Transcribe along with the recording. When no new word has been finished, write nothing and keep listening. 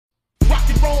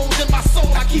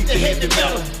keep the heavy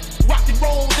metal. Rock and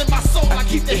roll in my soul, I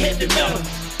keep the heavy metal.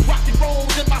 Rock and roll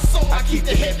in my soul, I keep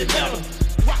the heavy metal.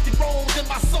 Rock and roll in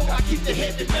my soul, I keep the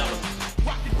heavy metal.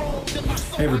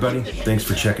 Hey everybody, thanks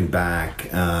for checking back.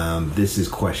 This is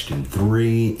question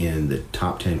 3 in the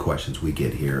top 10 questions we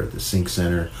get here at the Sync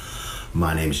Center.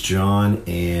 My name's John,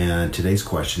 and today's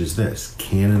question is this: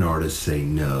 can an artist say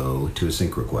no to a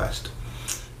sync request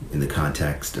in the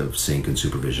context of sync and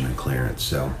supervision and clearance?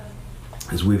 So,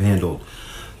 as we've handled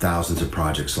thousands of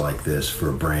projects like this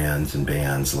for brands and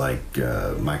bands like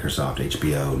Microsoft,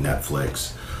 HBO,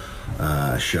 Netflix,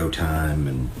 Showtime,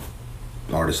 and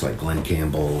artists like Glenn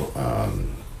Campbell,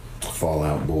 Fall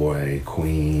Out Boy,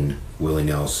 Queen, Willie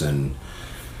Nelson,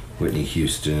 Whitney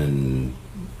Houston,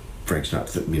 Frank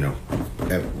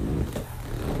Sinatra,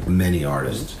 many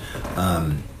artists.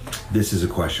 This is a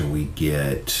question we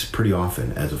get pretty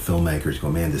often as a filmmaker. Go,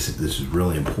 man, this is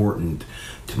really important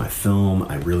to my film.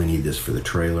 I really need this for the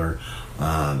trailer,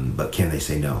 but can they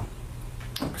say no?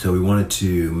 So we wanted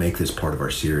to make this part of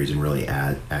our series and really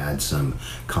add some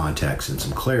context and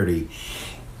some clarity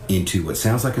into what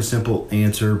sounds like a simple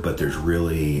answer, but there's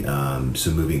really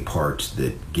some moving parts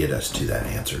that get us to that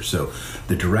answer. So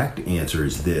the direct answer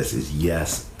is this: is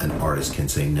yes, an artist can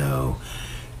say no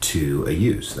to a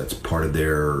use. That's part of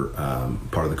their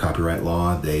part of the copyright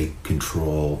law. They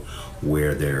control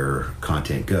where their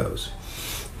content goes.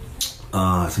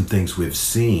 Some things we've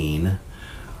seen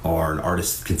are an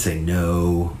artist can say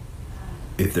no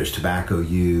if there's tobacco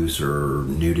use or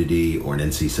nudity or an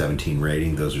NC-17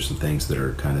 rating. Those are some things that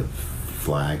are kind of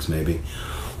flags, maybe.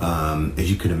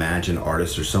 As you can imagine,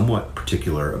 artists are somewhat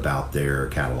particular about their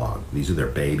catalog. These are their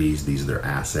babies, these are their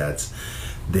assets.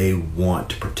 They want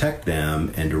to protect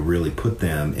them and to really put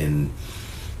them in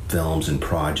films and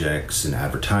projects and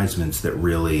advertisements that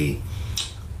really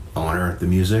honor the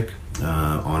music,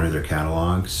 honor their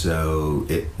catalog, so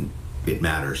it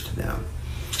matters to them.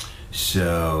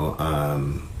 So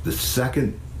the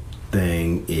second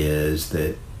thing is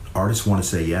that artists want to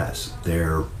say yes. They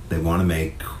want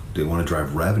to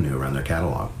drive revenue around their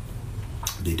catalog.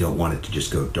 They don't want it to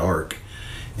just go dark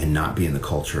and not be in the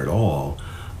culture at all.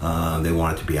 They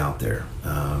want it to be out there.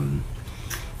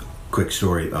 Quick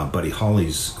story, Buddy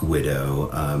Holly's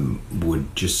widow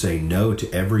would just say no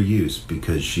to every use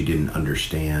because she didn't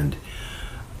understand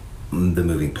the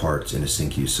moving parts in a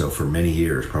sync use. So for many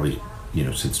years, probably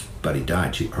since Buddy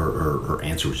died, her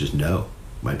answer was just no.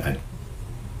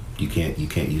 You can't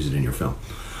use it in your film,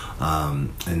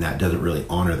 and that doesn't really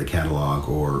honor the catalog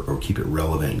or keep it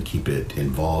relevant and keep it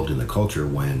involved in the culture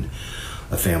when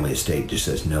a family estate just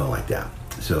says no like that.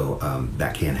 So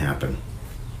that can't happen.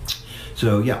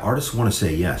 So yeah, artists want to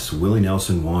say yes. Willie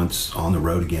Nelson wants On the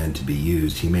Road Again to be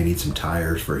used. He may need some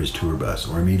tires for his tour bus,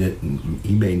 or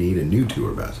he may need a new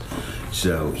tour bus.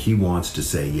 So he wants to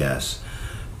say yes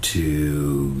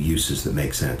to uses that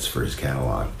make sense for his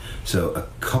catalog. So a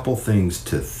couple things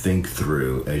to think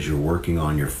through as you're working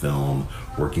on your film,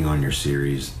 working on your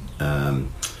series.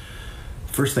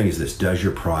 First thing is this: does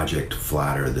your project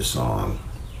flatter the song?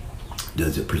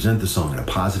 Does it present the song in a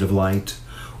positive light,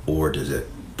 or does it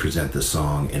present the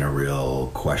song in a real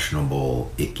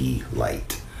questionable, icky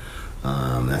light?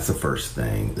 That's the first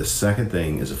thing. The second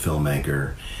thing as a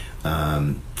filmmaker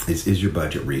is your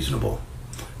budget reasonable?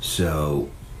 So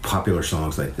popular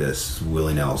songs like this,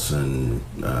 Willie Nelson,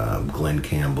 Glenn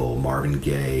Campbell, Marvin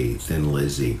Gaye, Thin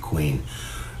Lizzy, Queen,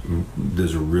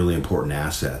 those are really important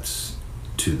assets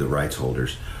to the rights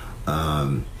holders.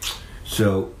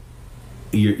 So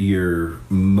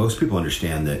most people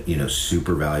understand that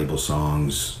super valuable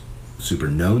songs, super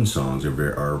known songs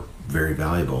are very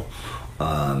valuable.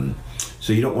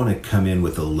 So you don't want to come in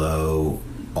with a low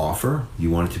offer.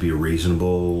 You want it to be a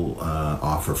reasonable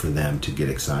offer for them to get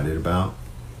excited about.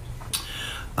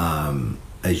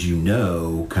 As you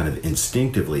know, kind of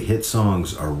instinctively, hit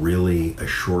songs are really a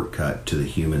shortcut to the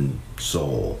human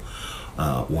soul.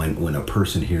 When a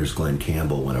person hears Glenn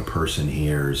Campbell, when a person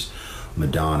hears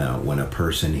Madonna, when a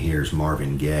person hears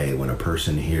Marvin Gaye, when a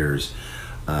person hears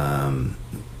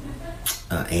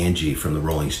Angie from the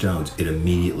Rolling Stones, it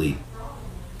immediately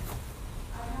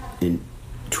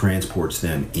transports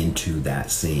them into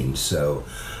that scene. So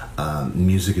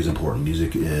music is important.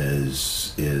 Music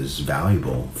is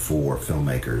valuable for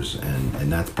filmmakers, and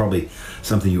that's probably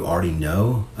something you already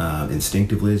know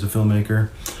instinctively as a filmmaker.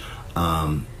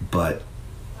 But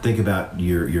think about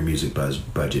your music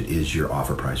budget. Is your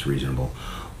offer price reasonable?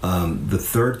 The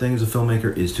third thing as a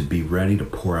filmmaker is to be ready to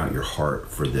pour out your heart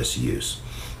for this use.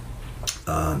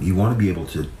 You want to be able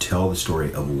to tell the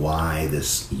story of why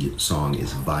this song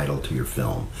is vital to your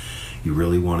film. You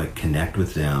really want to connect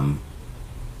with them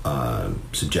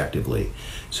subjectively.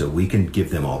 So we can give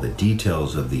them all the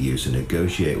details of the use and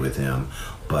negotiate with him,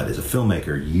 but as a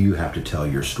filmmaker, you have to tell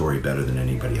your story better than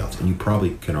anybody else. And you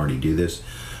probably can already do this.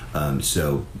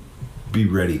 So be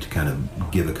ready to kind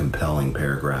of give a compelling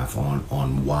paragraph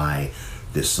on why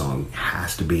this song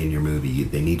has to be in your movie.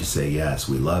 They need to say, yes,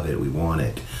 we love it, we want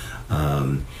it.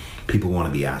 People want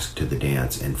to be asked to the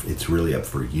dance, and it's really up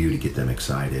for you to get them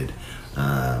excited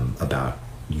about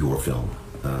your film.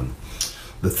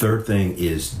 The third thing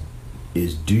is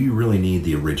do you really need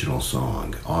the original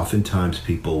song? Oftentimes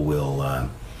people will,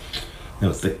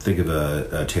 think of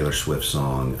a Taylor Swift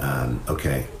song.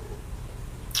 Okay,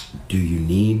 do you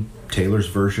need Taylor's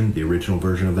version, the original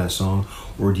version of that song,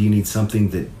 or do you need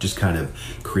something that just kind of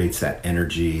creates that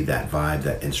energy, that vibe,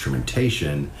 that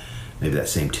instrumentation, maybe that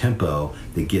same tempo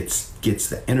that gets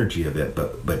the energy of it,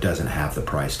 but doesn't have the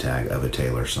price tag of a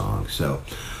Taylor song? So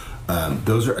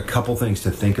those are a couple things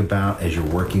to think about as you're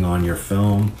working on your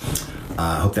film.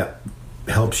 I hope that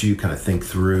helps you kind of think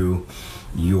through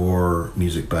your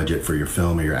music budget for your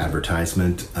film or your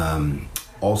advertisement.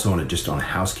 Also, on a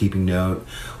housekeeping note,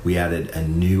 we added a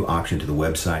new option to the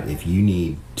website. If you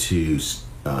need to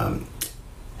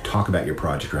talk about your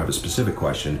project or have a specific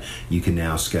question, you can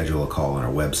now schedule a call on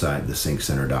our website,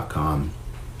 thesynccenter.com,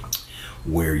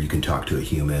 where you can talk to a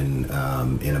human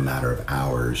in a matter of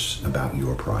hours about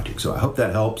your project. So I hope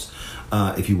that helps.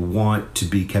 If you want to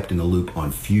be kept in the loop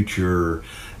on future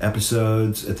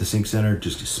episodes at the Sync Center,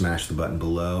 just smash the button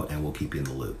below and we'll keep you in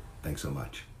the loop. Thanks so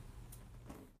much.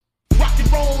 Rock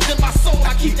and roll in my soul,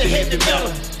 I keep the heavy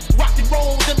metal. Rock and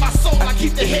roll in my soul, I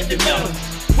keep the heavy metal.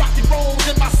 Rock and roll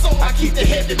in my soul, I keep the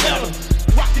heavy metal.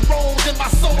 Rock and roll in my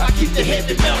soul, I keep the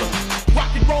heavy metal.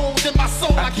 Rock and roll in my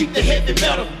soul, I keep the heavy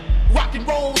metal. Rock and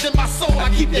roll in my soul, I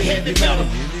keep the heavy metal.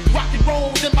 Rock and roll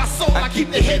in my soul, I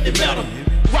keep the heavy metal.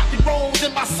 Rock and roll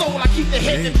in my soul, I keep the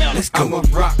heavy metal. I'ma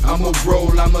rock, I'ma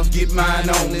roll, I'ma get mine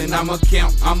on. And I'ma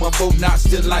count, I'ma vote knots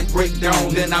till like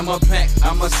breakdown. Then I'ma pack,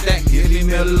 I'ma stack, heavy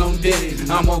metal on deck.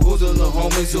 I'ma hustle the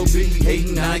homies, so be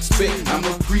hating, I expect.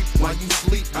 I'ma creep while you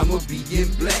sleep, I'ma be in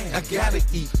black. I gotta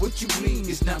eat, what you mean,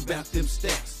 it's not about them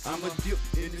stacks. I'ma dip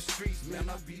in the streets, man,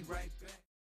 I'll be right back.